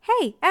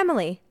Hey,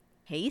 Emily.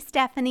 Hey,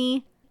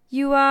 Stephanie.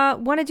 You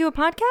want to do a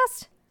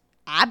podcast?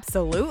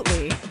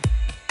 Absolutely.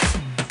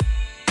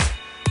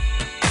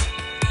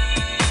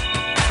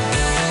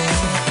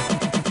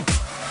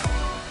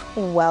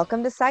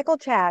 Welcome to Cycle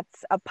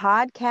Chats, a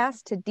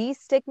podcast to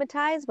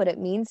destigmatize what it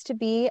means to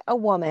be a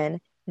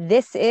woman.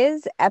 This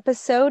is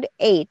episode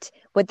 8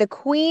 with the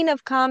queen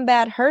of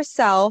combat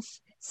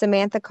herself,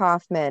 Samantha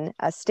Kaufman,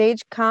 a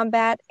stage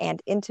combat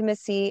and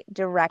intimacy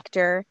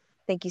director.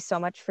 Thank you so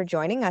much for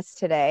joining us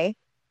today.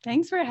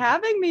 Thanks for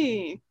having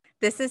me.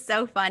 This is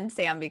so fun,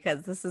 Sam,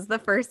 because this is the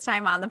first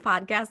time on the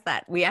podcast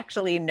that we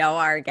actually know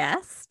our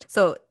guest.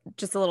 So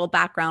just a little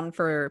background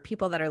for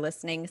people that are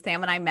listening.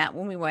 Sam and I met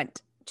when we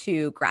went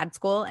to grad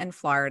school in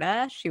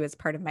Florida. She was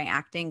part of my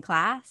acting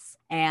class.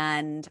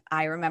 And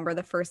I remember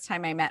the first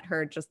time I met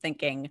her just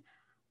thinking,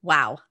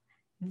 wow,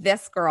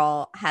 this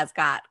girl has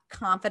got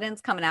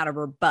confidence coming out of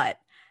her butt.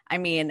 I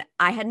mean,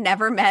 I had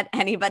never met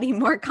anybody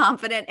more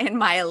confident in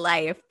my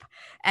life.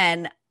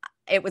 And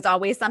it was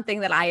always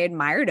something that I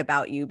admired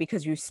about you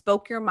because you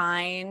spoke your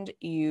mind,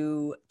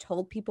 you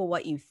told people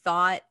what you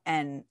thought,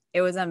 and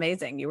it was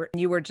amazing.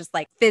 You were just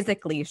like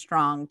physically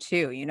strong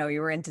too. You know, you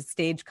were into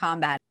stage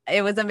combat.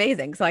 It was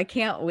amazing. So I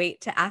can't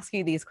wait to ask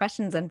you these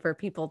questions and for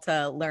people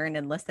to learn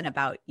and listen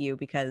about you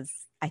because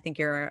I think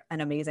you're an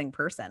amazing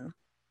person.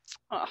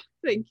 Oh,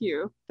 thank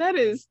you.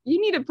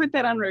 You need to put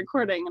that on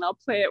recording and I'll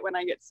play it when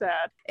I get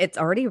sad. It's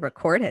already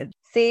recorded.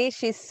 See,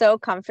 she's so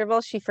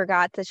comfortable. She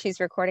forgot that she's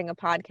recording a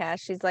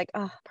podcast. She's like,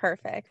 oh,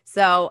 perfect.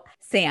 So,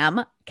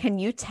 Sam, can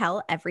you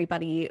tell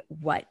everybody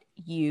what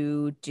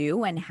you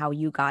do and how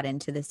you got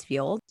into this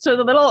field? So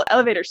the little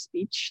elevator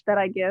speech that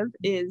I give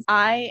is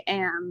I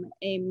am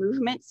a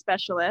movement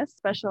specialist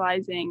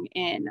specializing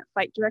in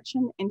fight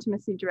direction,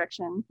 intimacy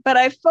direction, but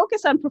I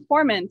focus on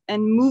performance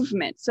and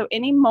movement. So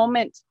any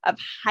moment of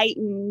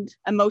heightened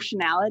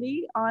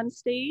emotionality on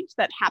stage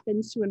that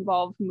happens to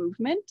involve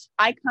movement,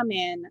 I come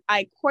in,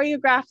 I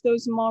choreograph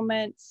those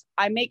moments.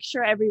 I make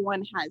sure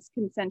everyone has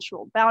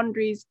consensual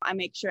boundaries. I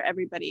make sure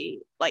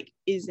everybody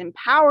is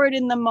empowered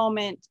in the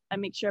moment. I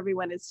make sure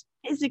everyone is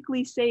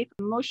physically safe,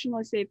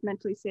 emotionally safe,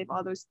 mentally safe,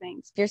 all those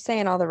things. You're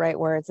saying all the right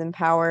words: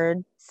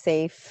 empowered,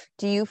 safe.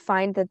 Do you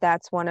find that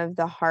that's one of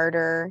the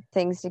harder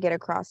things to get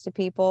across to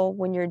people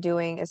when you're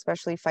doing,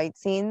 especially fight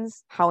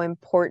scenes, how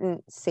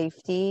important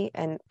safety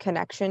and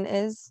connection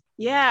is?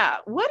 Yeah.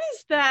 What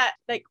is that?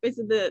 Is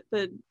it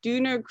the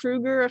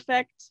Dunning-Kruger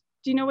effect?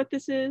 Do you know what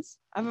this is?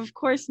 I've, of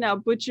course, now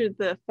butchered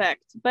the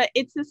effect, but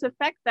it's this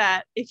effect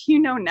that if you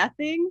know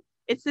nothing,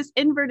 it's this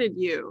inverted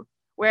U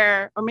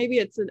where, or maybe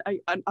it's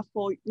a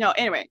full, no,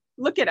 anyway,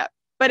 look it up.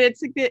 But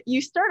it's like that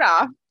you start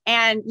off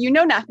and you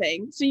know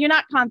nothing, so you're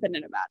not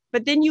confident about it.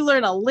 But then you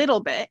learn a little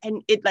bit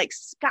and it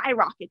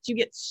skyrockets. You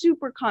get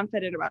super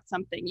confident about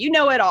something. You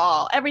know it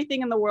all.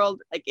 Everything in the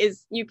world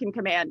you can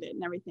command it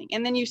and everything.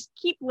 And then you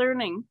keep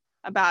learning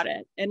about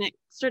it and it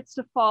starts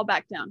to fall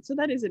back down. So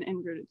that is an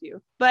inverted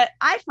U. But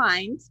I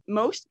find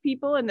most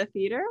people in the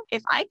theater,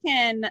 if I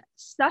can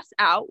suss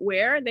out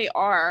where they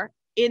are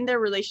in their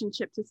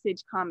relationship to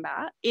stage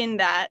combat, in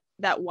that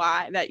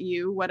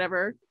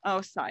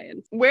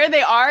science, where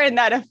they are in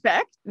that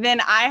effect, then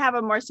I have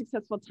a more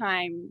successful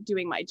time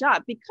doing my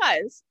job.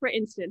 Because, for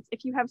instance,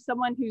 if you have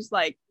someone who's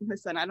like,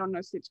 listen, I don't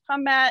know stage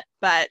combat,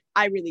 but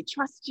I really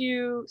trust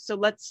you, so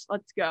let's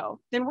go,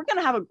 then we're going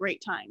to have a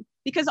great time.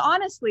 Because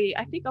honestly,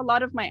 I think a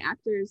lot of my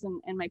actors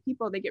and my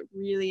people, they get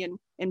really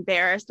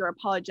embarrassed or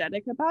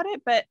apologetic about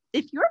it. But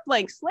if you're a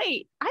blank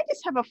slate, I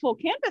just have a full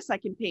canvas I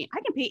can paint.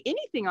 I can paint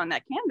anything on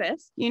that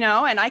canvas,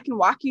 and I can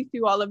walk you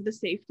through all of the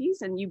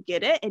safeties and you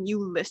get it and you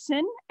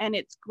listen and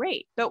it's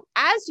great. But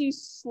as you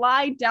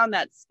slide down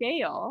that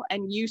scale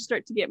and you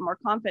start to get more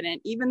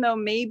confident, even though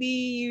maybe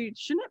you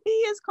shouldn't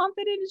be as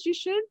confident as you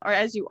should or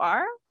as you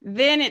are,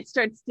 then it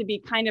starts to be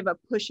kind of a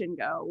push and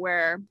go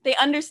where they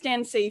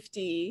understand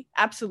safety,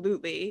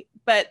 absolutely,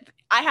 but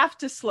I have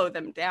to slow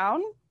them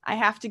down. I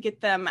have to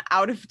get them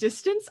out of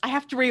distance. I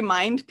have to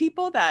remind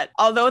people that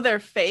although they're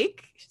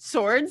fake,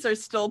 swords are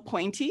still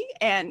pointy,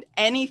 and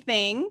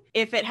anything,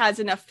 if it has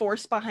enough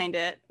force behind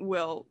it,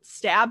 will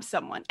stab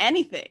someone.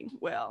 Anything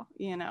will,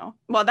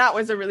 Well, that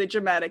was a really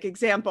dramatic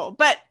example,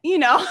 but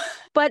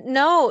But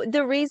no,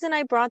 the reason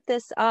I brought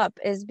this up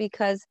is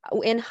because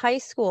in high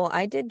school,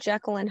 I did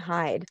Jekyll and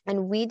Hyde,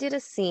 and we did a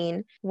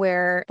scene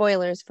where,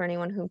 spoilers for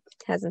anyone who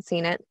hasn't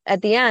seen it,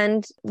 at the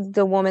end,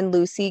 the woman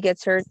Lucy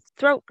gets her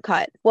throat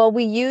cut. Well,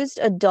 we used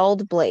a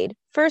dulled blade.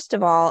 First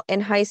of all, in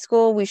high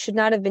school, we should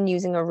not have been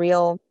using a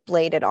real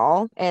blade at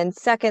all. And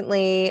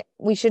secondly,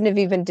 we shouldn't have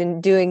even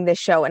been doing this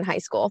show in high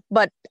school.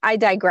 But I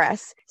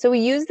digress. So we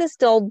used this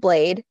dulled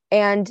blade,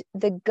 and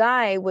the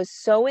guy was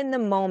so in the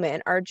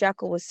moment, our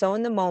Jekyll was so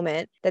in the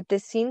moment, that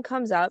this scene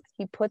comes up,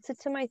 he puts it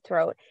to my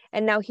throat,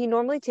 and now he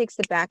normally takes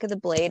the back of the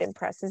blade and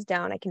presses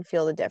down. I can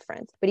feel the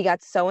difference. But he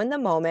got so in the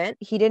moment,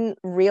 he didn't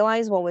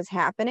realize what was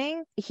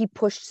happening. He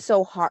pushed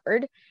so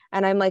hard.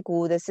 And I'm like,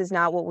 ooh, this is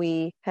not what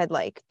we had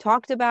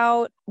talked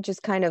about.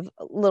 Just kind of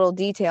little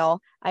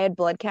detail. I had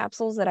blood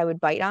capsules that I would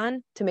bite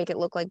on to make it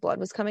look like blood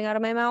was coming out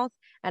of my mouth.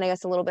 and I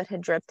guess a little bit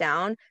had dripped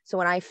down. So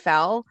when I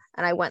fell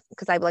and I went,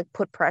 because I like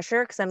put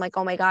pressure, because I'm like,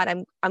 oh my God,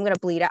 I'm gonna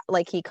bleed out.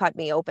 Like he cut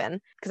me open,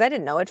 because I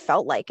didn't know, it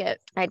felt like it.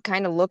 I'd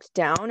kind of looked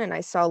down and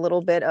I saw a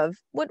little bit of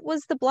what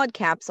was the blood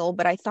capsule,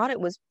 but I thought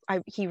it was,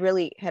 he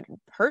really had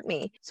hurt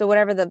me. So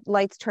whatever, the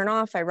lights turn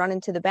off, I run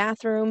into the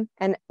bathroom,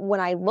 and when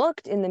I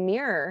looked in the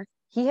mirror,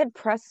 he had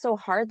pressed so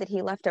hard that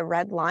he left a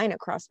red line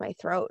across my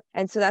throat.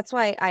 And so that's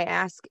why I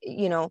ask,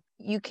 you know,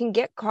 you can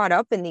get caught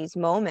up in these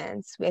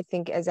moments. I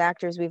think as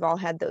actors, we've all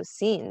had those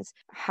scenes.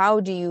 How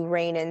do you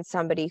rein in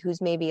somebody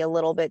who's maybe a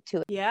little bit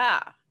too?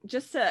 Yeah.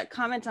 Just to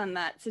comment on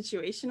that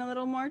situation a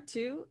little more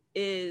too,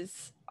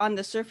 is on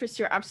the surface,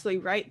 you're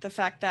absolutely right. The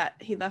fact that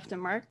he left a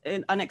mark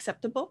is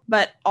unacceptable.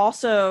 But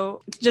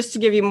also, just to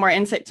give you more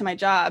insight to my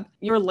job,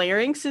 your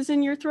larynx is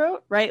in your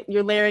throat, right?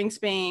 Your larynx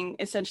being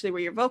essentially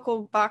where your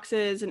vocal box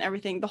is and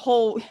everything, the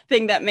whole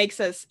thing that makes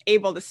us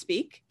able to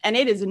speak. And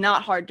it is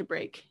not hard to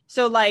break.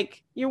 So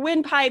like your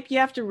windpipe, you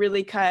have to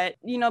really cut,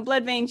 you know,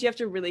 blood veins, you have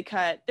to really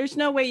cut. There's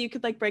no way you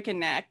could like break a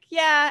neck.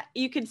 Yeah,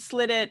 you could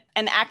slit it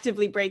and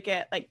actively break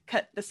it, like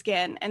cut the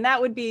skin. And that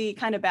would be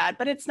kind of bad,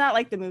 but it's not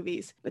like the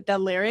movies. But the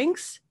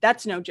larynx,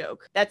 that's no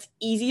joke. That's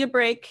easy to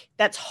break.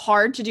 That's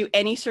hard to do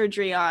any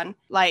surgery on.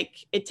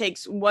 Like it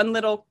takes one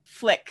little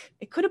flick.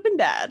 It could have been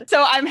bad.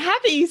 So I'm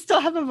happy you still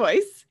have a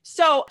voice.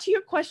 So to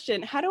your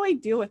question, how do I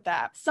deal with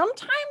that?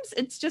 Sometimes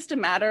it's just a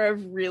matter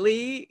of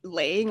really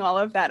laying all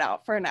of that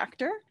out for an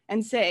actor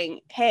and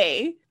saying,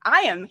 hey,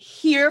 I am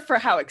here for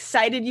how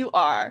excited you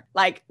are.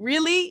 Like,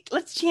 really,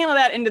 let's channel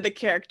that into the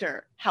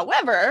character.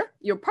 However,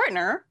 your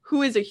partner,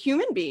 who is a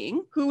human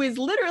being, who is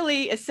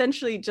literally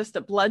essentially just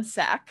a blood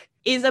sac,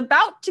 is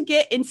about to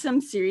get in some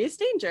serious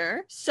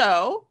danger.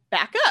 So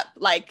back up,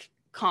 like,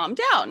 calm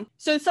down.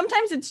 So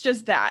sometimes it's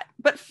just that.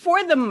 But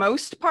for the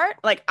most part,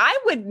 like I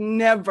would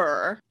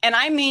never, and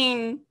I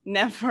mean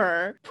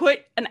never,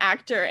 put an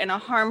actor in a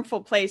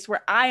harmful place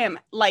where I am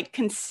like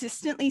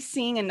consistently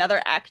seeing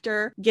another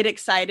actor get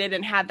excited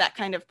and have that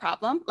kind of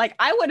problem. Like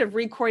I would have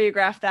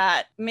re-choreographed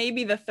that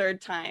maybe the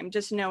third time,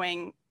 just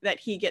knowing that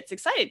he gets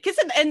excited.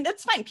 And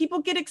that's fine.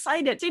 People get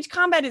excited. Stage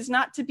combat is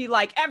not to be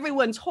like,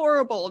 everyone's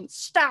horrible and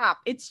stop.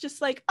 It's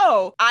just like,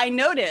 oh, I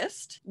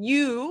noticed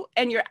you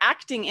and your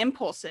acting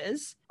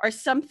impulses are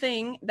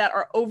something that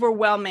are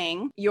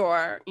overwhelming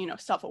your, you know,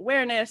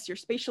 self-awareness, your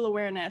spatial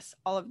awareness,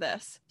 all of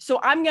this. So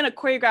I'm going to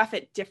choreograph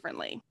it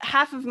differently.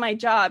 Half of my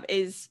job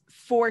is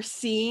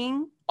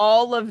foreseeing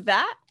all of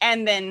that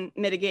and then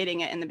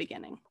mitigating it in the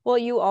beginning. Well,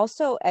 you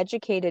also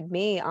educated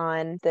me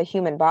on the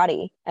human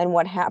body and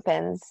what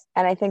happens.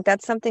 And I think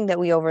that's something that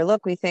we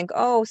overlook. We think,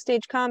 oh,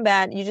 stage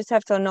combat, you just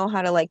have to know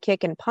how to like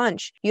kick and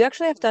punch. You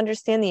actually have to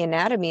understand the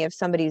anatomy of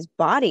somebody's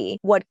body,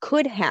 what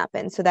could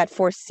happen. So that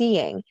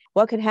foreseeing,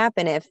 what could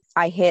happen if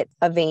I hit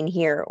a vein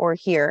here or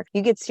here,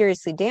 you get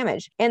seriously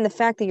damaged. And the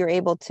fact that you're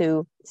able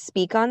to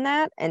speak on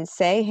that and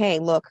say, hey,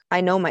 look,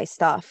 I know my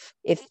stuff.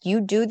 If you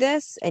do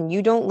this and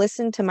you don't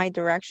listen to my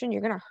direction,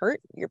 you're going to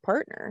hurt your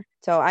partner.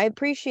 So I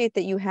appreciate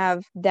that you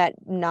have that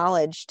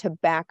knowledge to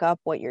back up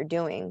what you're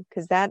doing.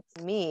 Because that,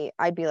 me,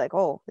 I'd be like,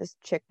 oh, this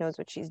chick knows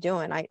what she's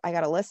doing. I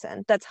got to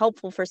listen. That's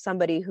helpful for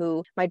somebody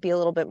who might be a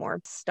little bit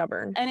more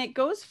stubborn. And it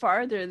goes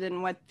farther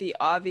than what the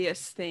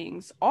obvious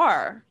things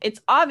are.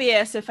 It's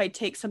obvious if I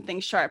take something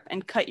sharp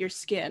and cut your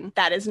skin,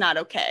 that is not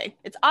okay.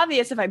 It's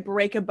obvious if I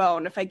break a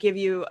bone, if I give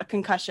you a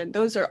concussion,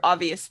 those are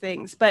obvious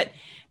things. But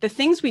the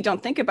things we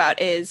don't think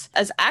about is,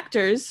 as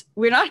actors,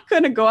 we're not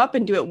going to go up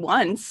and do it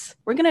once.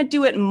 We're going to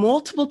do it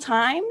multiple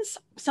times,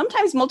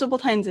 sometimes multiple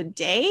times a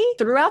day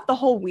throughout the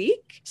whole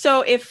week.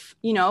 So if,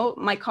 you know,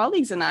 my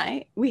colleagues and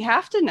I, we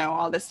have to know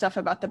all this stuff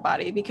about the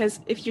body,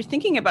 because if you're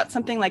thinking about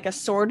something like a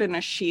sword and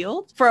a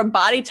shield, for a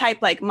body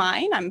type like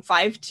mine, I'm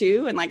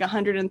 5'2" and like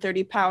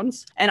 130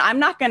 pounds, and I'm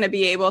not going to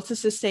be able to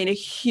sustain a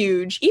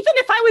huge, even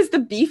if I was the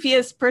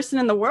beefiest person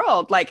in the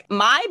world, like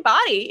my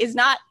body is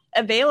not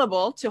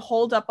available to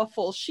hold up a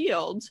full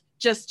shield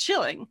just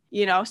chilling,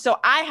 you know? So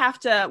I have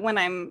to, when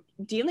I'm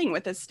dealing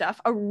with this stuff,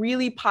 a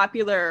really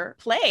popular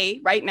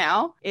play right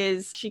now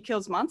is She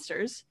Kills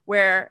Monsters,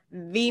 where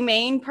the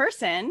main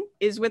person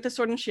is with a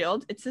sword and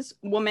shield. It's this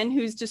woman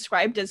who's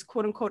described as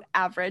quote unquote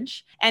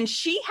average, and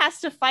she has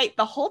to fight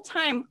the whole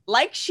time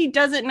like she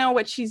doesn't know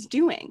what she's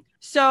doing.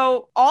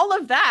 So all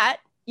of that,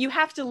 you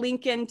have to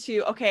link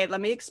into, okay,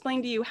 let me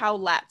explain to you how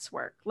lats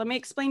work. Let me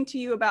explain to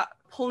you about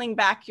pulling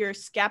back your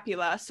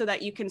scapula so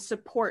that you can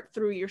support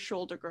through your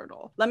shoulder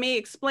girdle. Let me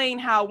explain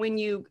how when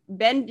you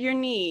bend your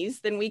knees,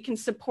 then we can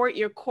support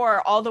your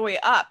core all the way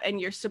up, and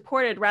you're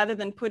supported rather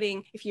than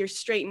putting, if you're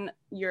straightened,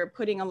 you're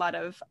putting a lot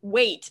of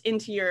weight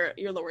into your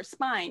lower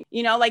spine.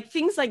 You know, like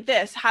things like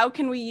this. How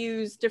can we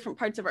use different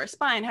parts of our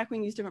spine? How can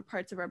we use different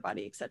parts of our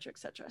body, et cetera, et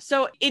cetera.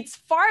 So it's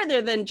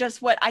farther than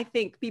just what I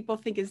think people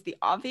think is the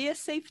obvious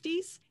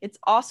safeties. It's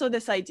also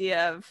this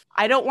idea of,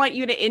 I don't want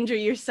you to injure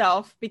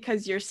yourself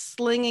because you're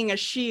slinging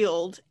a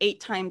shield 8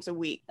 times a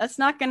week. That's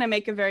not going to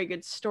make a very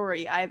good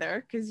story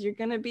either, because you're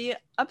going to be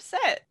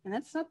upset, and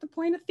that's not the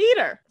point of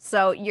theater.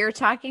 So you're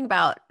talking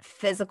about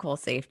physical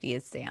safety,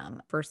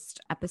 Sam. First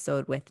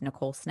episode with Nicole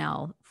Nicole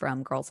Snell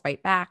from Girls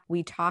Fight Back,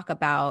 we talk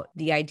about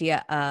the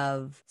idea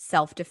of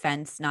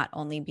self-defense not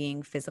only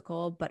being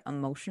physical, but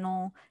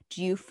emotional.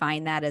 Do you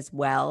find that as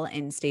well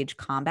in Stage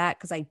Combat?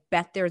 Because I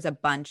bet there's a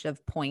bunch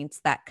of points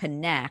that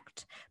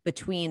connect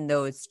between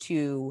those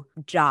two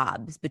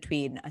jobs,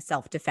 between a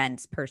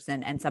self-defense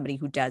person and somebody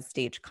who does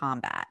Stage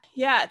Combat.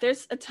 Yeah,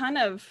 there's a ton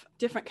of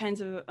different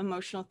kinds of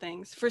emotional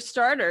things. For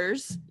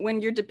starters, when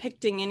you're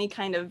depicting any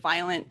kind of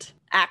violent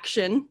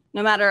action,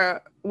 no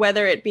matter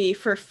whether it be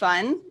for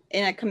fun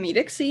in a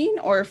comedic scene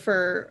or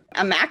for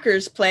a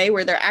Macker's play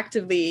where they're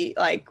actively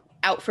like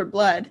out for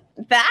blood,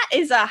 that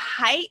is a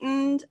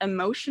heightened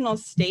emotional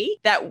state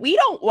that we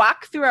don't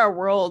walk through our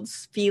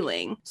worlds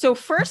feeling. So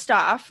first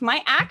off,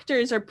 my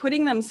actors are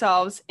putting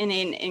themselves in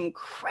an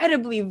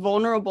incredibly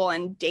vulnerable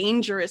and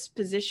dangerous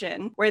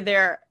position where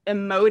they're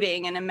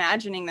emoting and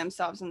imagining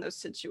themselves in those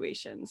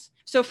situations.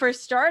 So for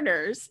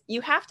starters,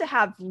 you have to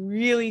have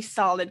really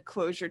solid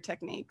closure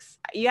techniques.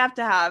 You have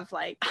to have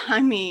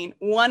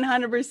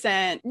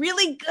 100%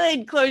 really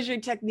good closure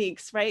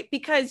techniques, right?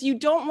 Because you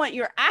don't want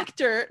your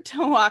actor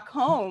to walk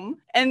home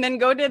and then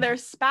go to their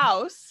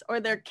spouse or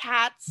their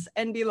cats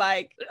and be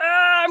like,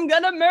 I'm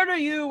gonna murder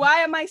you.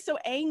 Why am I so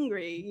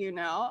angry? You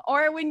know,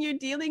 or when you're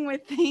dealing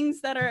with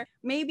things that are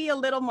maybe a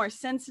little more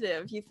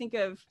sensitive. You think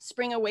of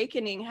Spring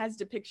Awakening has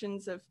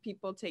depictions of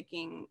people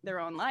taking their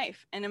own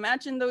life. And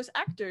imagine those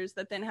actors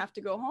that then have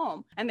to go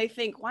home and they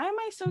think, why am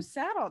I so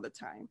sad all the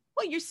time?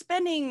 Well, you're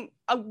spending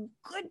a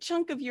good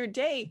chunk of your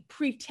day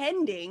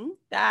pretending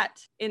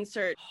that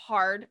insert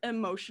hard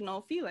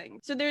emotional feeling.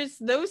 So there's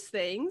those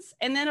things.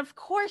 And then of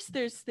course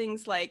there's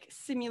things like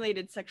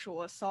simulated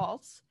sexual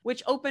assaults,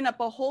 which open up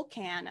a whole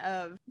can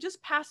of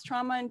just past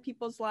trauma in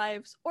people's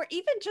lives, or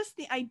even just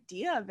the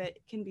idea of it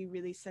can be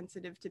really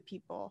sensitive to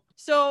people.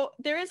 So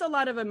there is a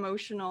lot of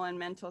emotional and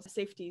mental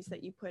safeties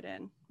that you put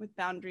in with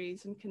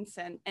boundaries and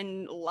consent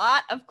and a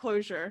lot of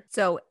closure.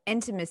 So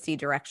intimacy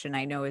direction,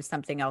 I know, is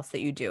something else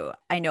that you do.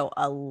 I know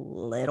a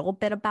little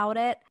bit about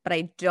it, but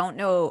I don't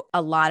know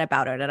a lot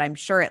about it. And I'm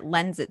sure it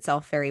lends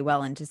itself very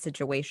well into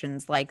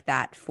situations like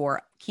that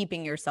for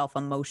keeping yourself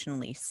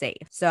emotionally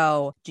safe.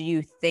 So do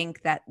you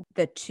think that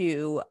the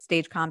two,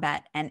 Stage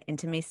Combat and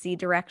intimacy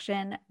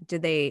direction, do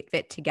they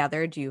fit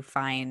together? Do you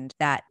find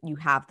that you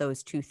have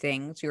those two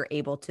things, you're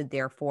able to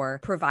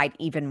therefore provide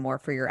even more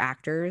for your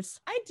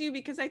actors? I do,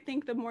 because I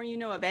think the more you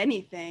know of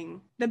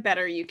anything, the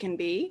better you can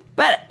be.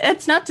 But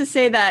it's not to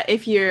say that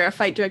if you're a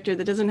fight director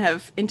that doesn't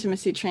have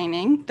intimacy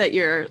training, that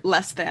you're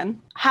less than.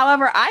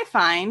 However, I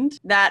find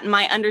that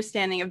my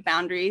understanding of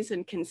boundaries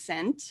and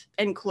consent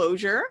and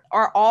closure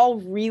are all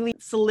really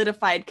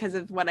solidified because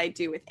of what I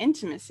do with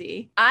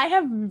intimacy. I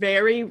have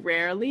very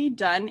rarely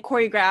done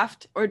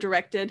choreographed or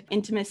directed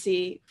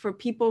intimacy for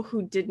people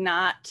who did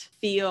not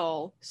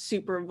feel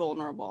super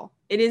vulnerable.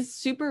 It is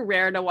super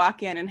rare to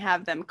walk in and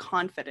have them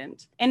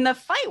confident. In the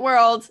fight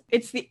world,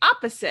 it's the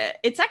opposite.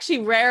 It's actually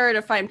rarer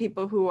to find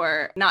people who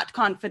are not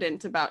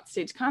confident about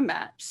Stage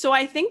Combat. So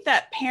I think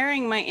that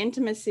pairing my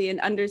intimacy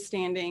and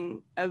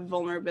understanding of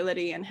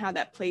vulnerability and how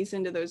that plays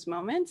into those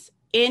moments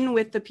in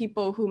with the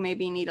people who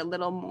maybe need a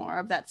little more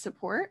of that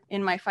support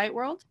in my fight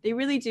world, they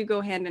really do go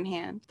hand in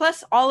hand.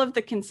 Plus all of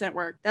the consent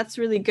work, that's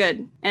really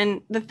good.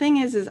 And the thing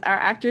is our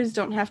actors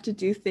don't have to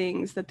do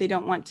things that they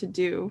don't want to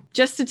do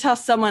just to tell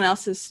someone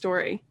else's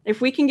story.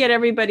 If we can get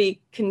everybody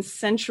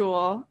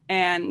consensual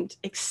and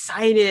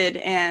excited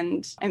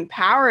and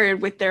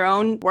empowered with their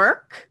own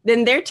work,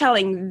 then they're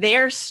telling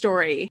their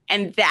story.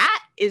 And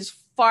that is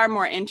far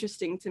more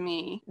interesting to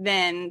me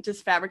than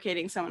just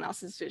fabricating someone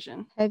else's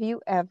vision. Have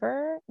you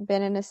ever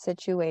been in a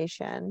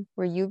situation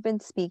where you've been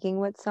speaking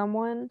with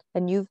someone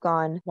and you've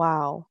gone,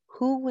 wow,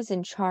 who was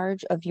in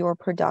charge of your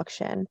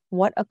production?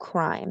 What a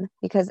crime.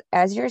 Because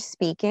as you're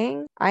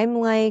speaking, I'm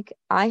like,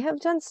 I have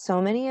done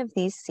so many of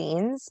these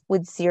scenes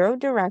with zero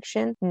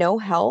direction, no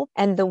help.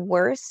 And the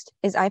worst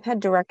is I've had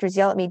directors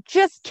yell at me,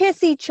 just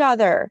kiss each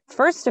other.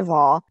 First of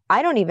all,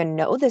 I don't even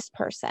know this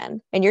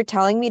person. And you're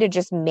telling me to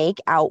just make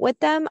out with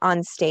them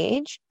on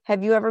stage?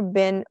 Have you ever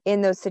been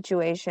in those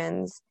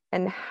situations?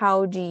 And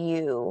how do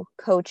you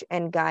coach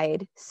and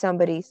guide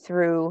somebody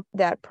through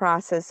that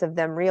process of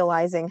them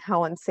realizing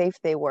how unsafe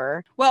they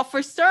were? Well,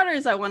 for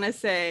starters, I want to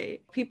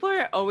say people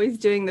are always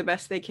doing the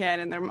best they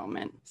can in their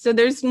moment. So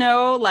there's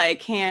no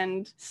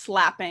hand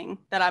slapping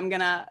that I'm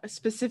going to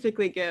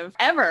specifically give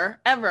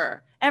ever.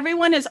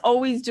 Everyone is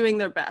always doing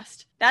their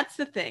best. That's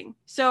the thing.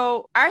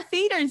 So our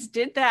theaters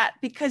did that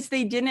because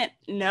they didn't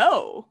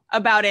know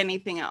about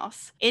anything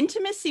else.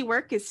 Intimacy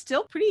work is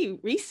still pretty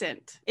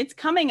recent. It's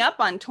coming up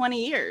on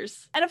 20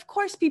 years. And of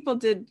course, people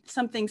did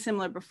something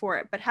similar before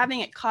it, but having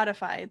it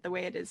codified the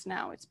way it is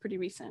now, it's pretty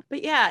recent.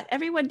 But yeah,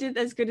 everyone did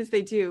as good as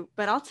they do.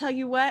 But I'll tell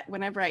you what,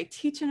 whenever I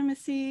teach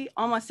intimacy,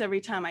 almost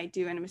every time I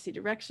do intimacy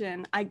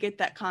direction, I get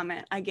that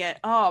comment. I get,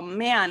 oh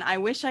man, I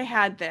wish I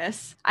had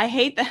this. I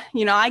hate that,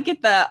 I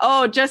get the,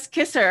 oh, just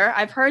kiss her.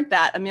 I've heard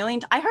that a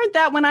million. I heard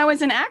that when I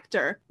was an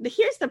actor.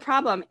 Here's the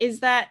problem is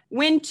that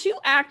when two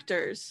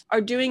actors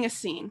are doing a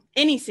scene,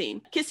 any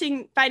scene,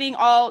 kissing, fighting,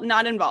 all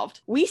not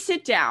involved, we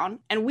sit down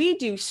and we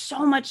do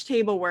so much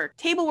table work.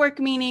 Table work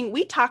meaning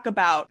we talk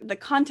about the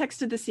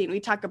context of the scene. We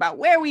talk about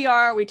where we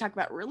are. We talk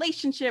about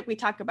relationship. We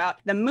talk about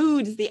the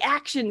moods, the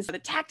actions, the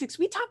tactics.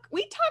 We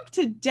talk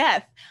to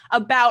death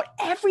about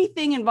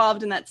everything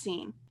involved in that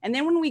scene. And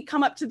then when we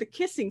come up to the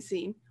kissing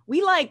scene,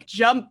 we like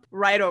jump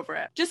right over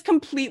it, just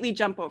completely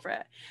jump over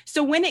it.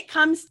 So when it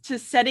comes to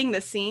setting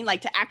the scene,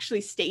 like to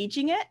actually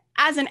staging it,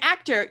 as an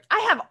actor, I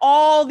have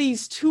all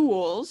these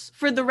tools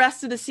for the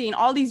rest of the scene,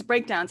 all these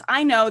breakdowns.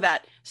 I know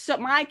that so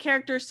my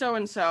character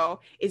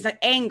so-and-so is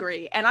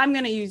angry and I'm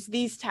going to use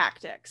these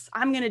tactics.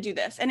 I'm going to do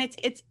this. And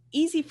it's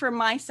easy for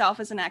myself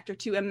as an actor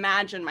to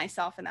imagine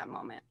myself in that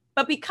moment.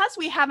 But because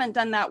we haven't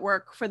done that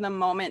work for the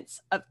moments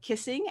of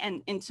kissing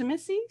and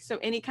intimacy, so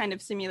any kind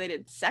of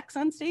simulated sex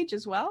on stage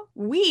as well,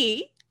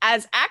 we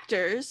as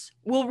actors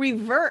will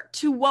revert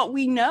to what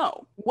we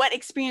know, what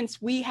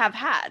experience we have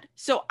had.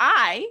 So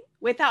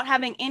without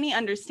having any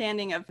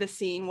understanding of the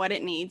scene, what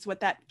it needs,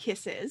 what that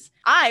kiss is,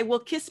 I will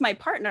kiss my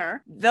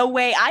partner the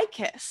way I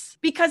kiss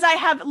because I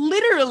have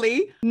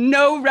literally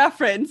no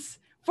reference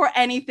for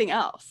anything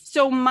else.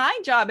 So my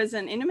job as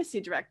an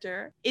intimacy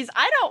director is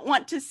I don't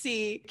want to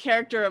see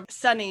character of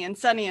Sunny and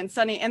Sunny and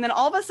Sunny, and then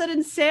all of a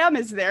sudden Sam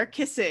is there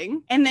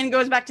kissing and then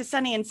goes back to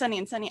Sunny and Sunny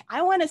and Sunny.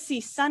 I want to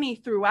see Sunny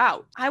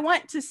throughout. I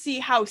want to see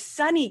how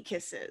Sunny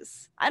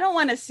kisses. I don't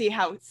want to see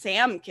how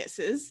Sam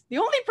kisses. The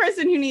only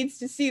person who needs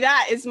to see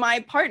that is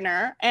my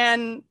partner,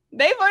 and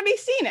they've already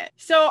seen it.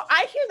 So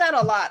I hear that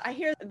a lot. I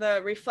hear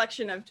the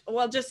reflection of,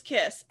 well, just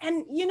kiss.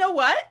 And you know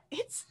what?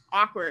 It's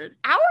awkward.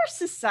 Our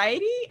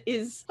society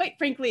is, quite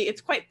frankly,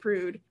 it's quite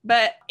prude,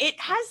 but it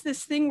has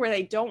this thing where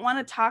they don't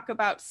want to talk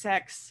about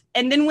sex.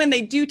 And then when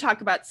they do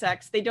talk about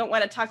sex, they don't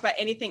want to talk about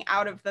anything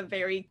out of the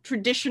very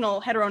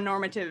traditional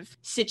heteronormative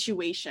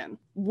situation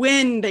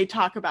when they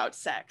talk about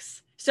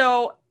sex.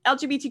 So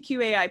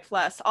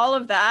LGBTQAI+, all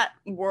of that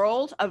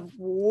world of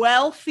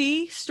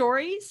wealthy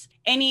stories,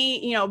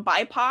 any,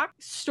 BIPOC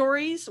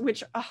stories,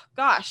 which, oh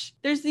gosh,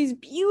 there's these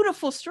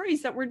beautiful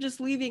stories that we're just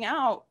leaving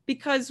out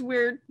because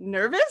we're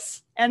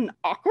nervous and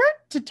awkward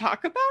to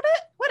talk about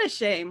it. What a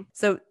shame.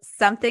 So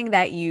something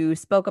that you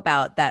spoke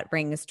about that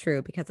rings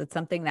true because it's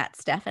something that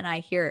Steph and I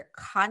hear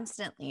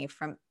constantly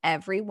from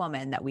every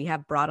woman that we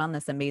have brought on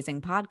this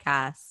amazing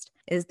podcast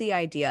is the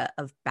idea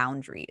of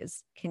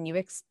boundaries. Can you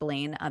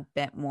explain a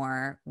bit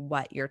more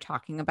what you're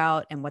talking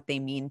about and what they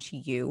mean to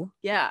you?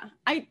 Yeah,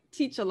 I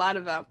teach a lot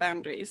about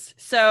boundaries.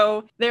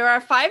 So there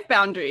are 5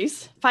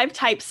 types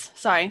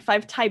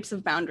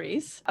of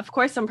boundaries. Of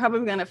course, I'm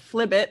probably going to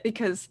flip it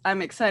because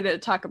I'm excited to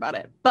talk about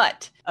it.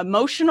 But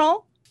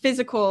emotional,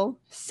 physical,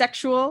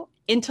 sexual,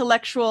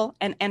 intellectual,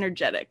 and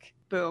energetic.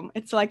 Boom.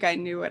 It's like I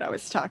knew what I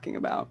was talking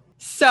about.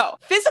 So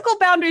physical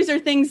boundaries are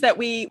things that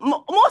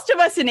most of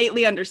us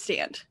innately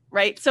understand,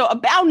 right? So a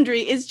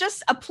boundary is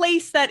just a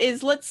place that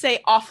is, let's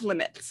say, off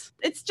limits.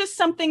 It's just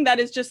something that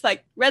is just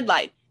like red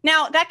light.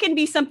 Now that can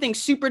be something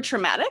super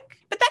traumatic,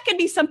 but that can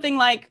be something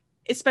like,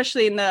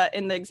 especially in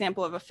the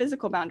example of a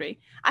physical boundary,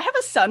 I have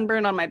a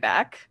sunburn on my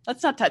back.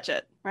 Let's not touch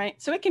it,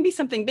 right? So it can be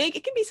something big.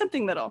 It can be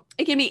something little.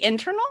 It can be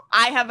internal.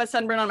 I have a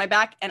sunburn on my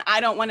back and I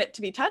don't want it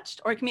to be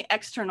touched. Or it can be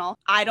external.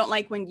 I don't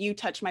like when you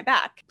touch my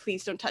back.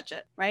 Please don't touch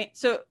it, right?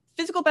 So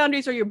physical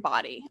boundaries are your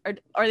body,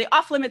 or the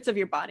off limits of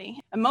your body.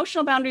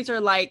 Emotional boundaries are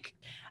like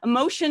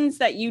emotions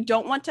that you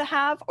don't want to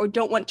have or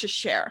don't want to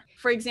share.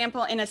 For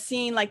example, in a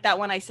scene like that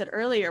one I said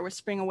earlier with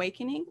Spring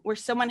Awakening, where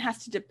someone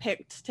has to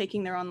depict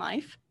taking their own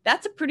life,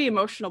 that's a pretty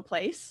emotional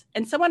place,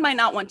 and someone might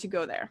not want to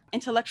go there.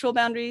 Intellectual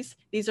boundaries,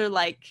 these are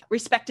like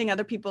respecting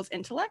other people's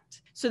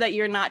intellect so that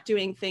you're not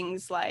doing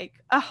things like,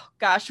 oh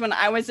gosh, when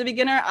I was a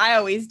beginner, I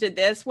always did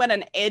this. What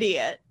an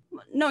idiot.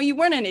 No, you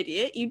weren't an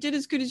idiot. You did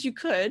as good as you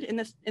could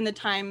in the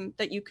time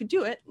that you could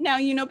do it. Now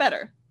you know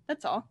better.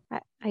 That's all.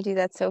 I do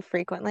that so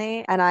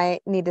frequently and I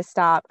need to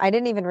stop. I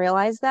didn't even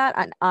realize that.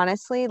 And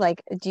honestly,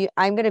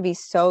 I'm going to be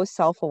so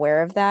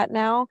self-aware of that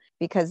now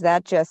because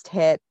that just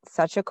hit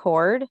such a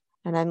chord.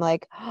 And I'm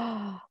like,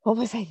 oh, what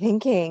was I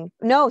thinking?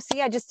 No,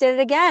 see, I just did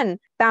it again.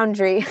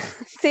 Boundary.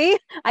 See,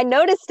 I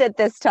noticed it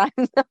this time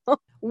though.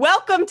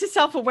 Welcome to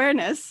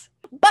self-awareness,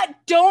 but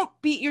don't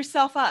beat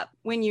yourself up.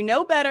 When you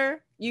know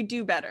better, you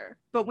do better.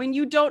 But when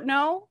you don't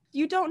know,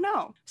 you don't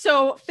know.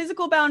 So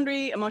physical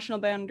boundary, emotional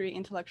boundary,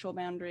 intellectual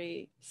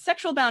boundary,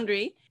 sexual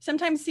boundary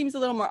sometimes seems a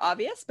little more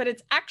obvious, but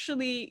it's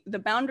actually the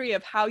boundary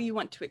of how you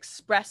want to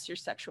express your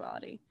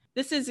sexuality.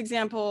 This is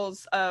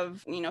examples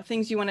of,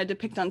 things you want to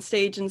depict on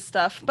stage and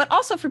stuff, but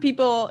also for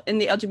people in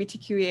the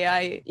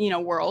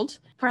LGBTQAI, world.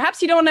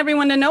 Perhaps you don't want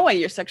everyone to know what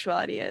your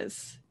sexuality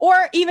is.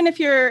 Or even if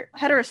you're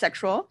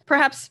heterosexual,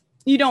 perhaps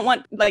you don't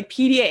want like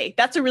PDA.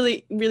 That's a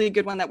really, really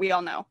good one that we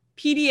all know.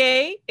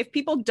 PDA, if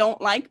people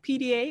don't like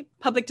PDA,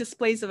 public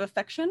displays of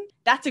affection,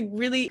 that's a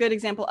really good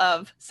example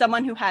of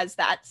someone who has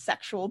that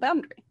sexual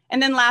boundary.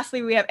 And then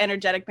lastly, we have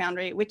energetic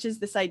boundary, which is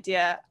this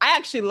idea. I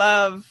actually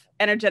love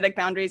energetic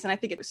boundaries, and I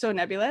think it's so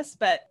nebulous,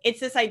 but it's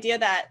this idea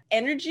that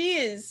energy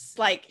is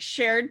like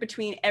shared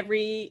between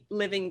every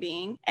living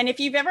being. And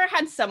if you've ever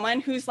had someone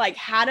who's like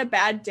had a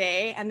bad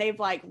day and they've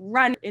like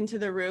run into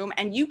the room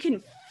and you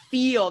can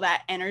feel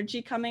that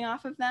energy coming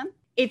off of them,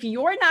 if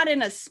you're not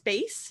in a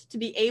space to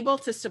be able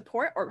to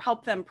support or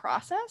help them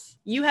process,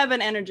 you have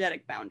an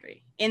energetic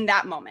boundary in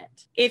that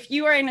moment. If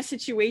you are in a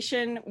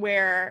situation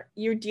where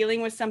you're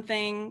dealing with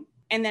something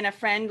and then a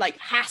friend like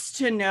has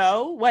to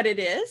know what it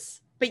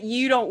is, but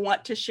you don't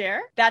want to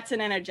share, that's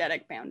an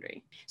energetic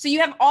boundary. So you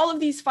have all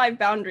of these 5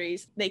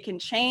 boundaries. They can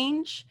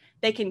change,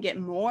 they can get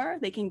more,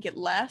 they can get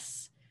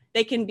less.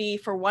 They can be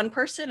for one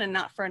person and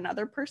not for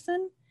another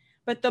person.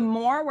 But the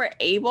more we're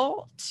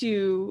able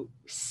to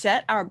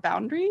set our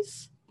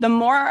boundaries, the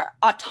more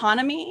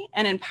autonomy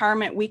and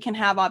empowerment we can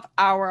have of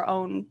our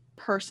own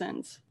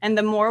persons. And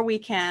the more we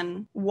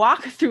can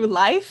walk through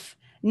life,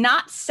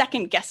 not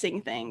second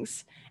guessing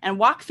things, and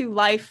walk through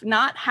life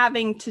not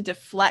having to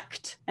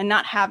deflect and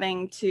not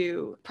having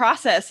to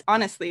process,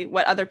 honestly,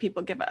 what other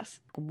people give us.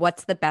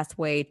 What's the best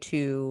way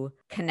to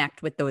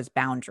connect with those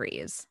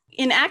boundaries?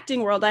 In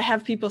acting world, I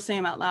have people say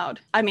them out loud.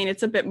 I mean,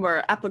 it's a bit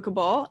more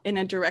applicable in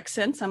a direct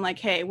sense. I'm like,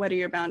 hey, what are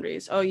your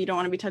boundaries? Oh, you don't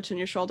want to be touching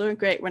your shoulder?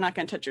 Great, we're not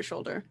going to touch your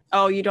shoulder.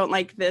 Oh, you don't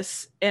like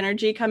this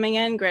energy coming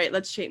in? Great,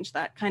 let's change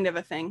that, kind of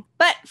a thing.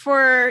 But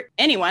for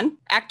anyone,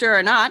 actor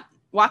or not,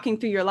 walking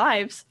through your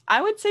lives,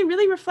 I would say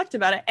really reflect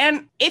about it.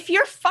 And if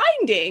you're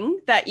finding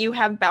that you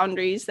have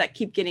boundaries that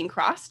keep getting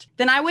crossed,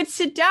 then I would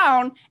sit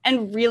down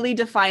and really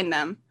define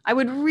them. I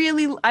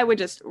would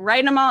just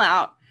write them all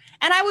out.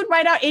 And I would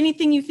write out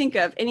anything you think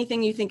of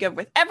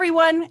with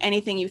everyone,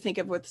 anything you think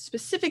of with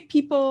specific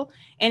people,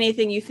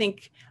 anything you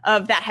think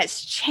of that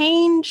has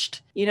changed.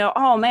 You know,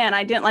 oh man,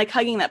 I didn't like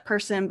hugging that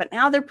person, but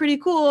now they're pretty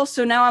cool.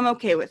 So now I'm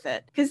okay with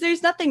it. Because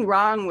there's nothing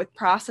wrong with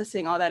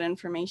processing all that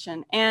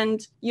information.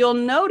 And you'll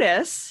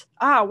notice,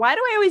 why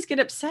do I always get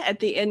upset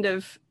at the end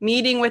of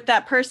meeting with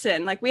that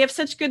person? Like we have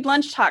such good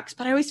lunch talks,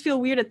 but I always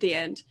feel weird at the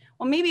end.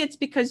 Well, maybe it's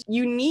because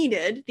you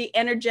needed the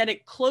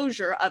energetic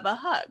closure of a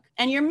hug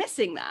and you're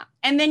missing that.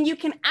 And then you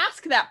can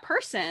ask that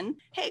person,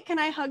 hey, can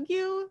I hug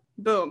you?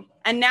 Boom.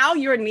 And now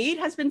your need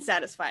has been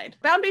satisfied.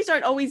 Boundaries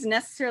aren't always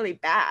necessarily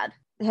bad.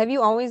 Have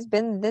you always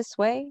been this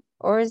way?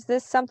 Or is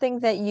this something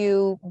that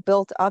you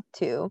built up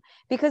to?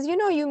 Because, you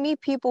know, you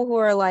meet people who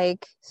are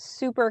like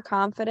super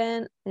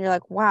confident and you're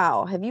like,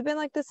 wow, have you been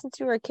like this since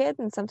you were a kid?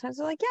 And sometimes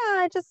they're like,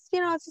 yeah, it's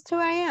just who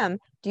I am.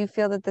 Do you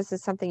feel that this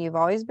is something you've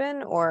always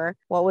been? Or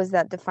what was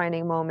that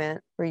defining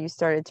moment where you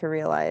started to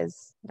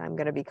realize I'm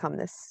going to become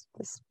this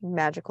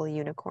magical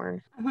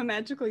unicorn? I'm a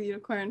magical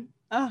unicorn.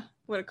 Oh,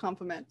 what a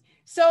compliment.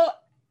 So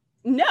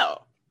no,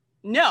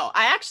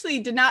 I actually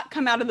did not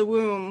come out of the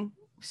womb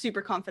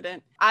super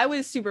confident. I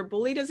was super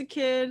bullied as a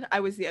kid. I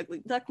was the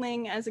ugly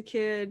duckling as a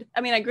kid.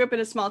 I mean, I grew up in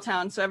a small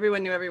town, so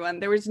everyone knew everyone.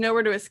 There was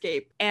nowhere to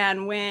escape.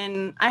 And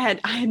when I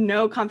had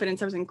no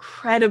confidence, I was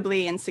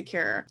incredibly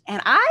insecure.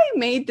 And I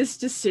made this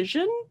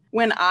decision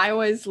when I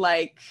was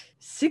like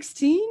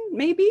 16,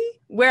 maybe,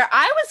 where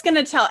I was going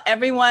to tell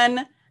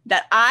everyone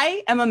that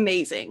I am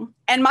amazing.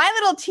 And my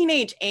little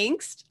teenage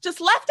angst just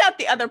left out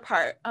the other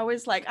part. I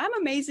was like, I'm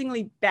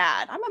amazingly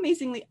bad. I'm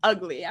amazingly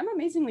ugly. I'm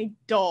amazingly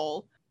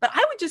dull. But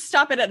I would just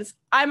stop it as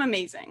I'm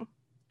amazing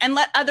and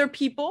let other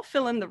people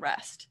fill in the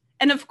rest.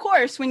 And of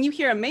course, when you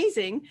hear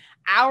amazing,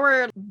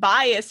 our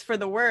bias for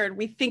the word,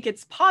 we think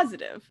it's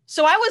positive.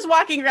 So I was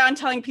walking around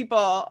telling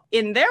people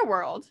in their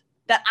world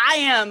that I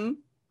am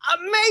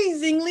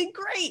amazingly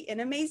great and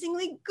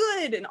amazingly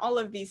good and all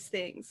of these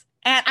things.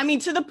 And I mean,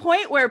 to the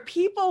point where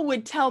people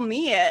would tell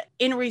me it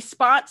in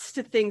response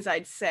to things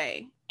I'd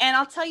say. And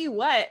I'll tell you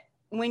what,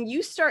 when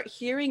you start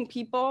hearing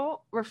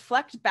people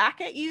reflect back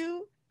at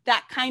you,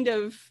 that kind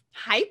of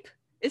hype,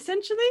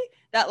 essentially,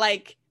 that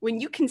like when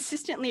you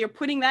consistently are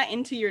putting that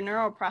into your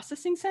neural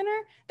processing center,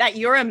 that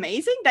you're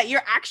amazing, that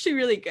you're actually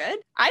really good.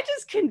 I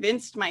just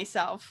convinced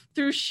myself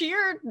through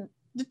sheer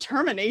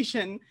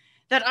determination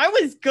that I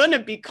was gonna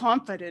be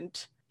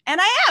confident. And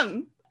I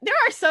am. There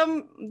are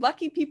some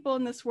lucky people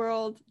in this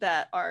world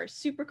that are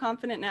super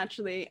confident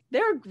naturally.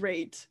 They're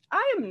great.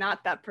 I am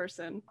not that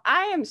person.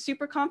 I am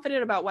super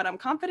confident about what I'm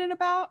confident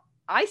about.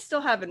 I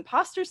still have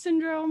imposter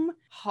syndrome,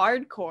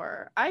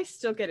 hardcore. I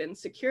still get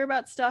insecure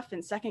about stuff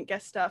and second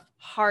guess stuff,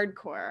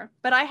 hardcore.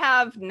 But I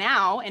have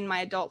now, in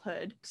my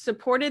adulthood,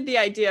 supported the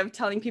idea of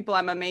telling people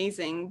I'm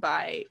amazing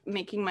by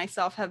making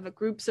myself have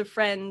groups of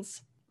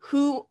friends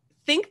who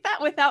think that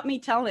without me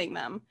telling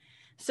them.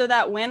 So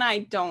that when I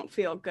don't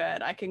feel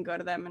good, I can go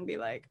to them and be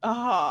like,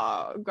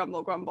 oh,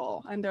 grumble,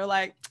 grumble. And they're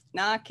like,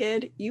 nah,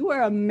 kid, you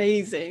are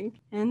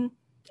amazing. And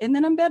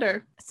then I'm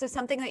better. So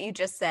something that you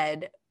just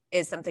said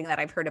is something that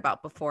I've heard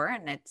about before,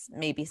 and it's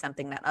maybe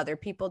something that other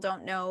people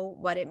don't know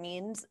what it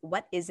means.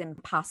 What is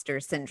imposter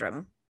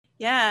syndrome?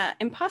 Yeah,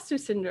 imposter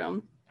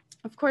syndrome.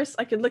 Of course,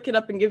 I could look it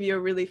up and give you a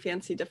really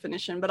fancy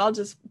definition, but I'll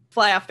just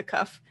fly off the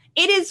cuff.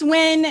 It is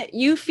when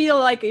you feel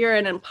like you're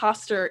an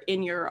imposter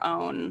in your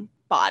own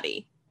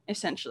body,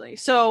 essentially.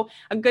 So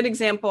a good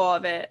example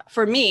of it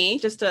for me,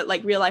 just a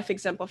like real life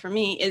example for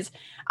me, is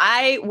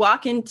I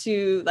walk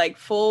into like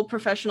full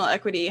professional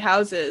equity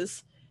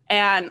houses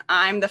and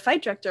I'm the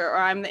fight director or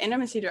I'm the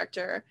intimacy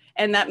director.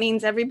 And that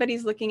means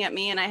everybody's looking at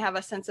me and I have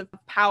a sense of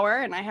power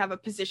and I have a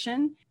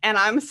position. And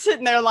I'm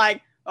sitting there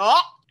like,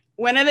 oh,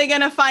 when are they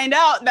going to find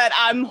out that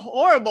I'm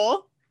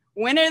horrible?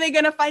 When are they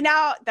going to find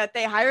out that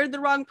they hired the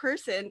wrong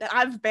person, that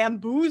I've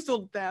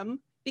bamboozled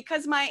them?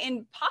 Because my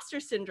imposter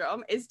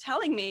syndrome is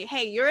telling me,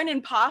 hey, you're an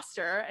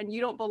imposter and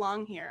you don't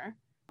belong here.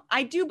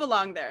 I do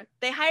belong there.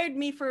 They hired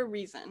me for a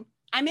reason.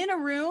 I'm in a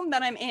room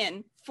that I'm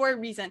in for a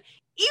reason.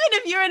 Even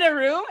if you're in a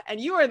room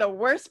and you are the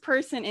worst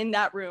person in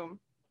that room,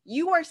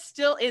 you are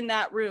still in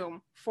that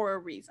room for a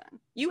reason.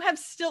 You have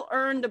still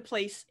earned a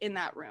place in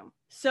that room.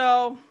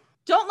 So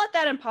don't let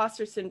that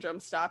imposter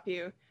syndrome stop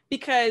you,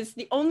 because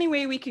the only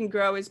way we can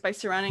grow is by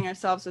surrounding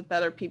ourselves with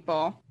better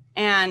people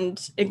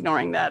and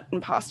ignoring that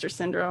imposter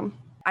syndrome.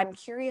 I'm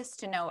curious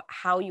to know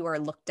how you are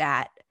looked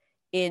at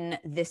in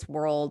this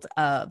world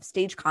of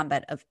stage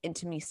combat, of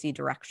intimacy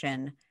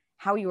direction,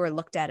 how you are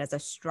looked at as a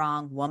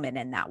strong woman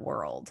in that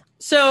world.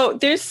 So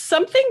there's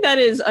something that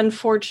is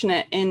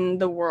unfortunate in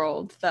the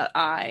world that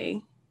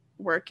I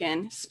work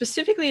in,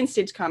 specifically in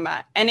stage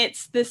combat, and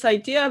it's this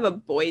idea of a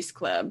boys'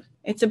 club.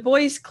 It's a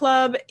boys'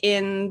 club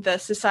in the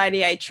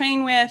society I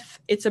train with.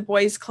 It's a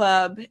boys'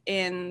 club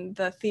in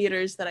the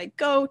theaters that I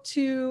go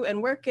to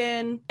and work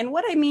in. And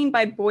what I mean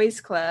by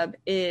boys' club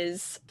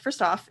is,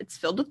 first off, it's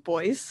filled with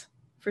boys,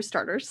 for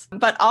starters,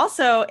 but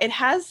also it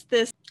has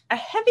a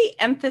heavy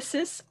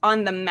emphasis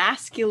on the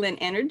masculine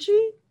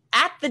energy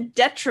at the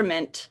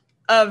detriment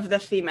of the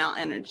female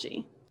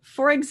energy.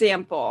 For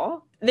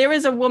example, there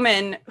is a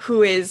woman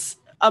who is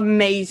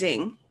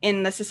amazing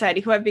in the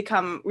society who I've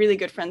become really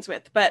good friends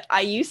with, but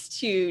I used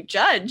to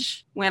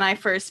judge when I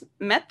first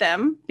met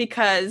them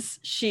because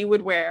she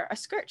would wear a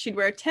skirt. She'd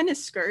wear a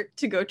tennis skirt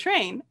to go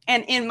train.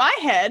 And in my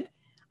head,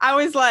 I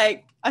was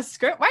like, a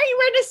skirt? Why are you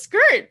wearing a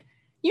skirt?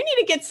 You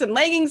need to get some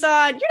leggings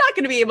on. You're not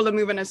going to be able to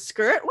move in a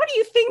skirt. What are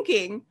you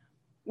thinking?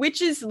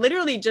 Which is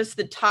literally just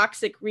the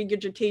toxic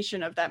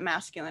regurgitation of that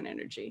masculine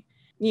energy,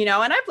 you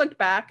know, and I've looked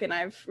back and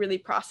I've really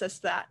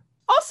processed that.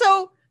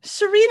 Also,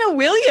 Serena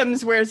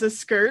Williams wears a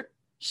skirt.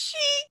 She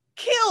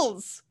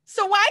kills.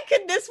 So why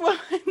could this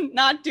woman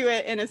not do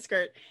it in a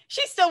skirt?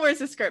 She still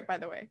wears a skirt, by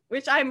the way,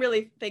 which I'm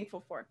really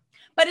thankful for.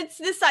 But it's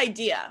this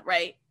idea,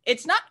 right?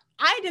 It's not,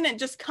 I didn't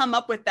just come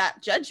up with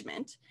that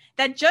judgment.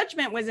 That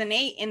judgment was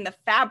innate in the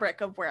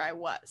fabric of where I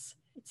was.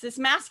 It's this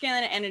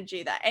masculine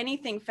energy that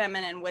anything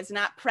feminine was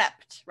not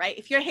prepped, right?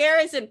 If your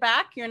hair isn't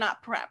back, you're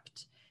not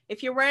prepped.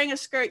 If you're wearing a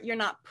skirt, you're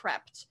not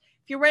prepped.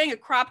 If you're wearing a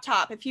crop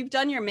top, if you've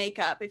done your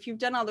makeup, if you've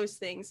done all those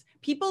things,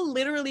 people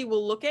literally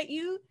will look at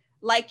you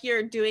like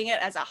you're doing it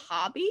as a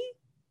hobby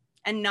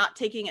and not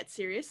taking it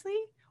seriously,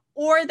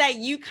 or that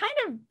you kind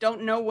of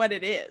don't know what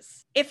it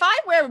is. If I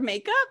wear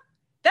makeup,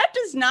 that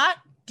does not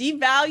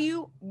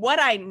devalue what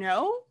I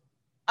know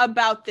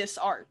about this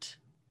art.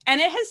 And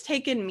it has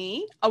taken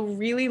me a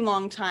really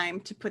long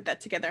time to put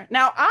that together.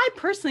 Now, I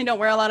personally don't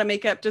wear a lot of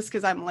makeup just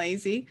because I'm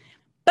lazy,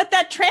 but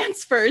that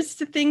transfers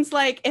to things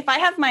like if I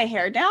have my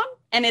hair down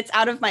and it's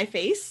out of my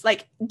face,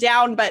 like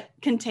down but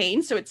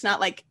contained, so it's not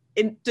like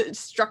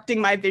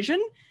obstructing my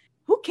vision,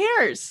 who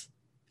cares?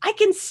 I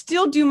can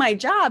still do my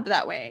job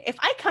that way. If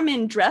I come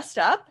in dressed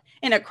up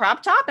in a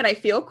crop top and I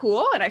feel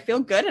cool and I feel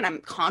good and I'm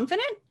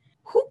confident,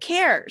 who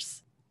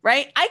cares?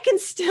 Right? I can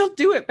still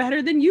do it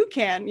better than you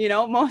can, you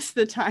know, most of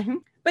the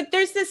time. But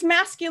there's this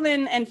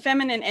masculine and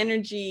feminine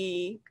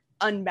energy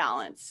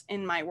unbalance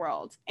in my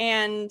world.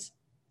 And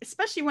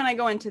especially when I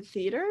go into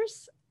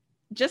theaters,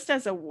 just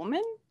as a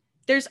woman,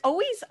 there's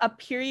always a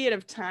period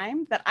of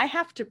time that I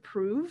have to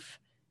prove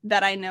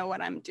that I know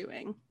what I'm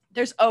doing.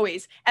 There's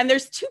always, and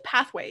there's two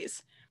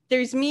pathways.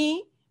 There's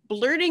me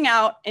blurting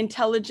out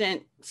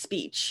intelligent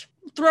speech,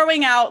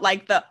 throwing out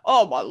like my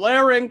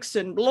larynx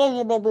and blah,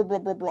 blah, blah, blah, blah,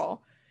 blah, blah.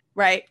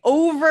 Right?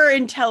 Over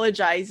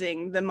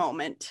intelligizing the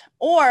moment.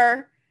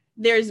 Or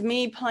there's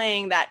me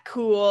playing that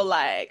cool,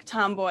 like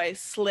tomboy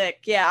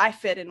slick. Yeah, I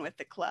fit in with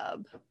the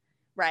club.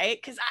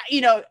 Right? Because,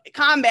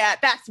 combat,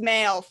 that's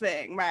male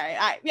thing.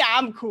 Right?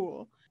 I'm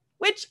cool.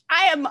 Which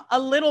I am a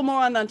little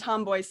more on the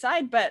tomboy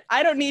side, but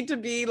I don't need to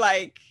be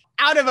like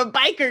out of a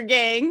biker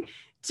gang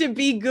to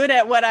be good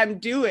at what I'm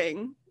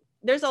doing.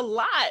 There's a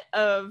lot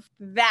of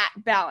that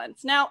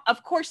balance. Now,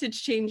 of course, it's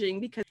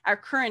changing because our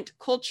current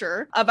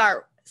culture of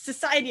our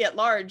society at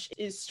large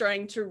is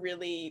starting to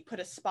really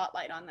put a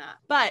spotlight on that,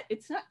 but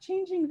it's not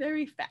changing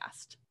very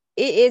fast.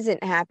 It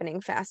isn't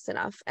happening fast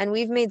enough. And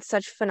we've made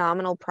such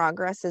phenomenal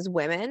progress as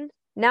women.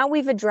 Now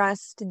we've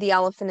addressed the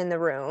elephant in the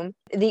room,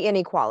 the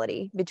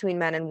inequality between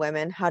men and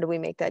women. How do we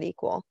make that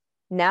equal?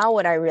 Now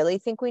what I really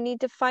think we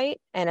need to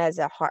fight, and as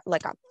a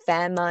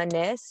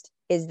feminist,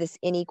 is this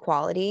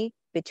inequality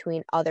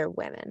between other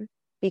women,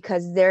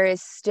 because there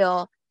is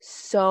still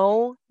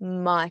so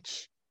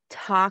much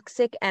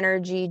toxic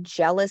energy,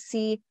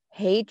 jealousy,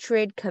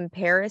 hatred,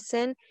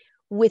 comparison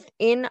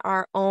within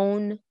our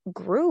own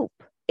group.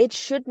 It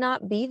should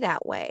not be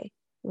that way.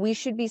 We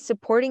should be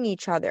supporting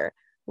each other,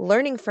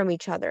 learning from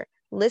each other,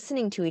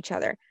 listening to each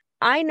other.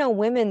 I know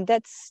women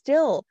that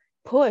still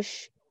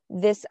push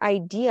this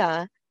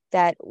idea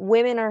that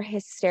women are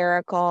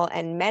hysterical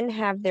and men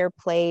have their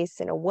place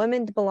and a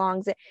woman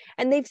belongs.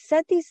 And they've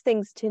said these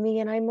things to me.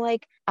 And I'm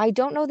like, I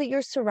don't know that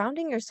you're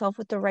surrounding yourself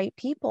with the right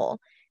people,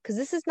 because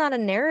this is not a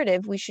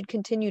narrative we should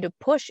continue to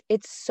push.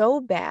 It's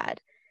so bad.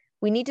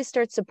 We need to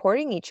start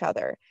supporting each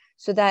other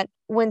so that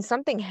when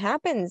something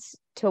happens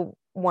to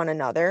one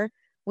another,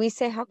 we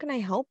say, how can I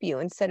help you?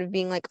 Instead of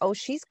being like, oh,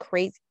 she's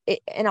crazy.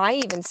 And I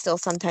even still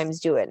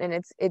sometimes do it. And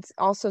it's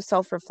also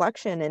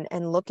self-reflection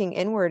and looking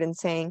inward and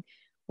saying,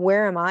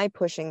 where am I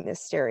pushing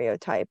this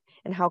stereotype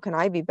and how can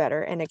I be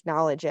better and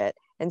acknowledge it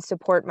and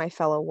support my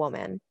fellow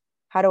woman?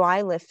 How do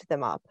I lift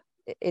them up?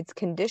 It's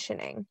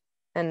conditioning.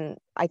 And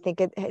I think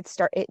it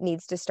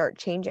needs to start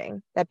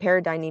changing. That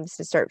paradigm needs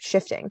to start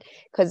shifting,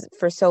 because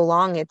for so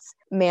long it's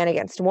man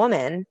against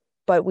woman,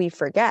 but we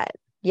forget,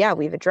 yeah,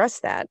 we've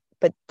addressed that,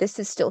 but this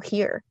is still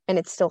here and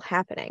it's still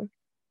happening.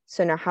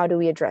 So now how do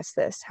we address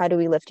this? How do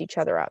we lift each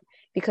other up?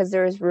 Because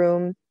there is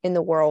room in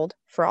the world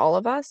for all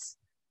of us.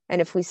 And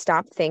if we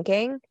stop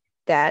thinking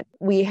that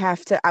we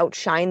have to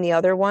outshine the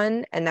other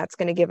one and that's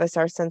going to give us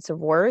our sense of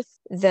worth,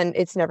 then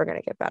it's never going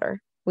to get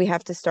better. We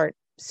have to start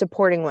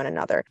supporting one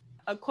another.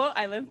 A quote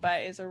I live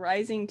by is, a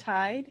rising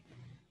tide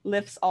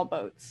lifts all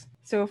boats.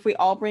 So if we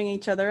all bring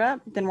each other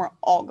up, then we're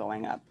all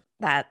going up.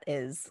 That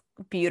is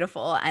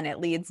beautiful. And it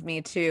leads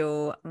me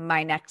to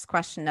my next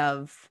question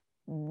of,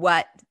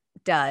 what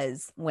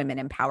does women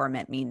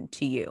empowerment mean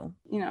to you?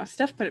 You know,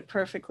 Steph put it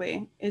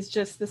perfectly, is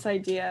just this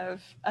idea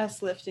of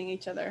us lifting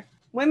each other.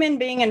 Women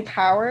being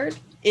empowered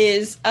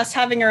is us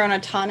having our own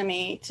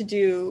autonomy to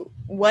do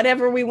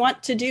whatever we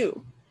want to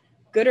do,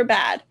 good or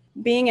bad.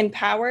 Being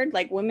empowered,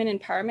 like women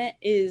empowerment,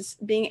 is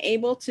being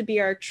able to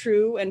be our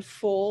true and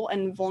full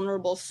and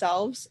vulnerable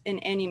selves in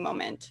any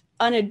moment,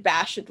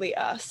 unabashedly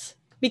us.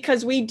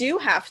 Because we do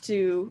have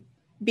to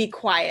be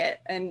quiet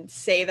and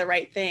say the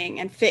right thing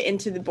and fit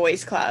into the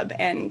boys club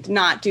and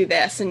not do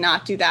this and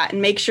not do that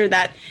and make sure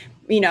that,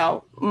 you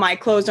know, my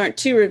clothes aren't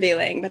too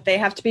revealing, but they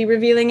have to be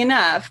revealing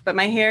enough, but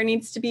my hair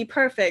needs to be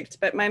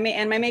perfect, but my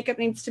makeup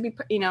needs to be,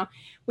 you know,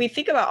 we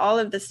think about all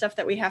of the stuff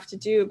that we have to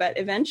do, but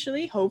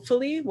eventually,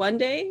 hopefully one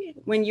day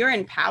when you're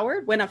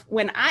empowered, when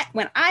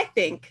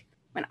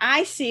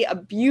I see a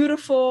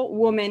beautiful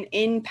woman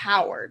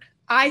empowered,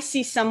 I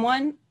see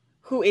someone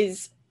who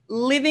is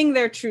living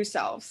their true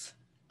selves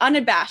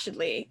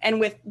unabashedly and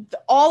with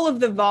all of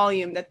the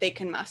volume that they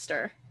can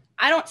muster.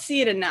 I don't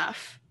see it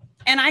enough.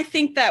 And I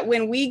think that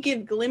when we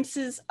give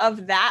glimpses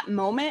of that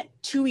moment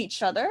to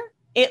each other,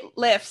 it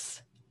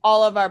lifts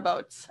all of our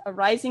boats. A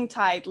rising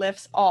tide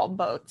lifts all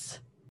boats.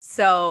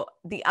 So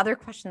the other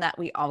question that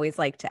we always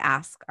like to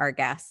ask our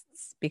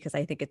guests, because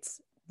I think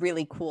it's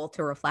really cool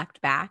to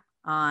reflect back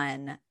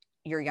on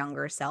your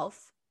younger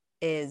self,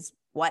 is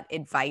what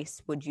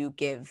advice would you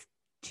give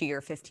to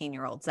your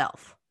 15-year-old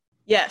self?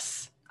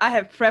 Yes, I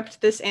have prepped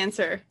this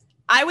answer.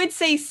 I would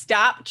say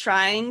stop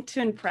trying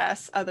to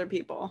impress other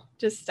people.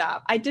 Just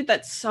stop. I did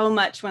that so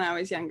much when I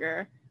was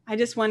younger. I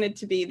just wanted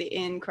to be the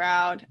in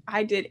crowd.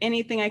 I did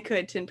anything I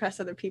could to impress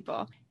other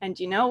people. And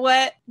you know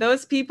what?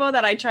 Those people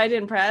that I tried to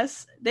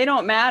impress, they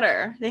don't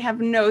matter. They have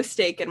no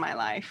stake in my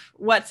life.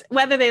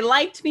 Whether they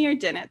liked me or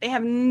didn't, they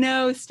have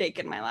no stake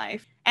in my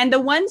life. And the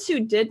ones who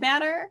did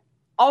matter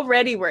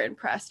already were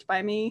impressed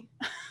by me.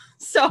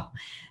 So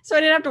I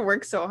didn't have to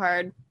work so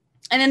hard.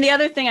 And then the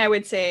other thing I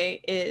would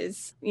say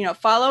is, you know,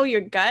 follow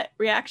your gut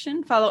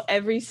reaction, follow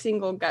every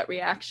single gut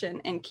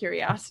reaction and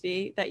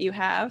curiosity that you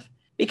have,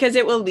 because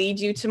it will lead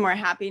you to more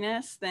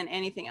happiness than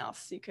anything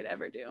else you could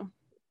ever do.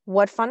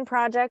 What fun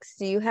projects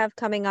do you have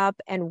coming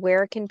up, and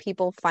where can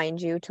people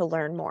find you to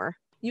learn more?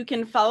 You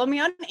can follow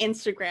me on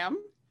Instagram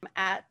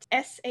at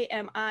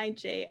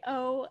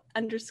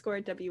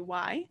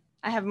SAMIJO_WY.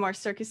 I have more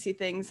circusy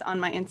things on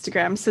my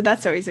Instagram, so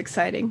that's always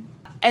exciting.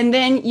 And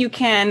then you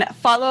can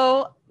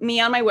follow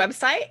me on my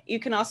website. You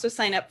can also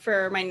sign up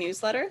for my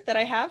newsletter that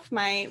I have.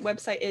 My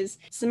website is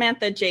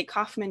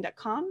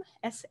SamanthaJKaufman.com,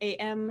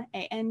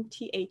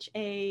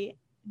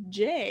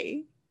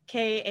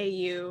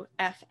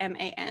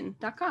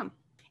 SAMANTHAJKAUFMAN.com.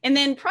 And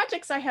then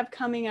projects I have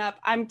coming up,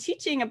 I'm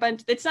teaching a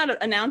bunch, it's not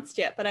announced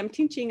yet, but I'm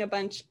teaching a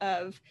bunch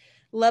of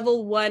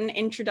level 1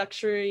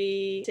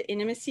 introductory to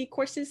intimacy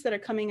courses that are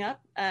coming up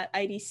at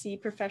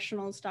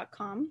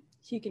idcprofessionals.com.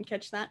 So you can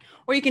catch that,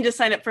 or you can just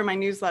sign up for my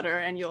newsletter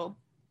and you'll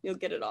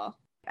get it all.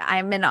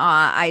 I'm in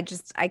awe. I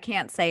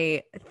can't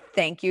say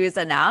thank yous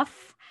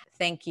enough.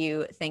 Thank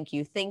you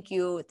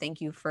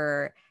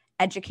for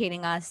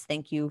educating us.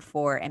 Thank you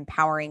for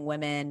empowering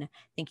women.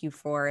 Thank you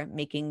for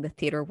making the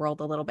theater world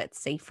a little bit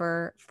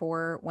safer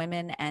for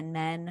women and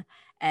men.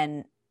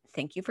 And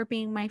thank you for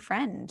being my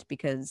friend,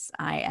 because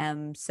I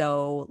am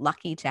so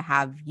lucky to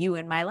have you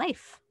in my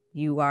life.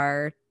 You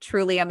are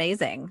truly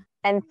amazing.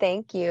 And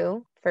thank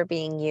you for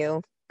being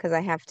you, because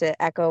I have to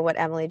echo what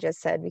Emily just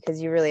said,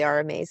 because you really are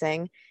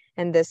amazing.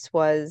 And this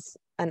was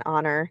an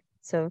honor.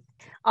 So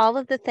all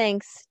of the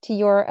thanks to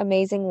your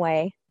amazing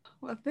way.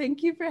 Well,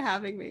 thank you for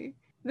having me.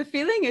 The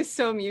feeling is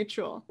so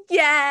mutual.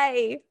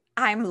 Yay!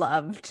 I'm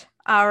loved.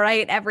 All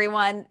right,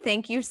 everyone.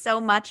 Thank you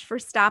so much for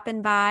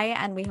stopping by,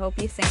 and we hope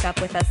you sync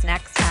up with us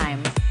next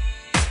time.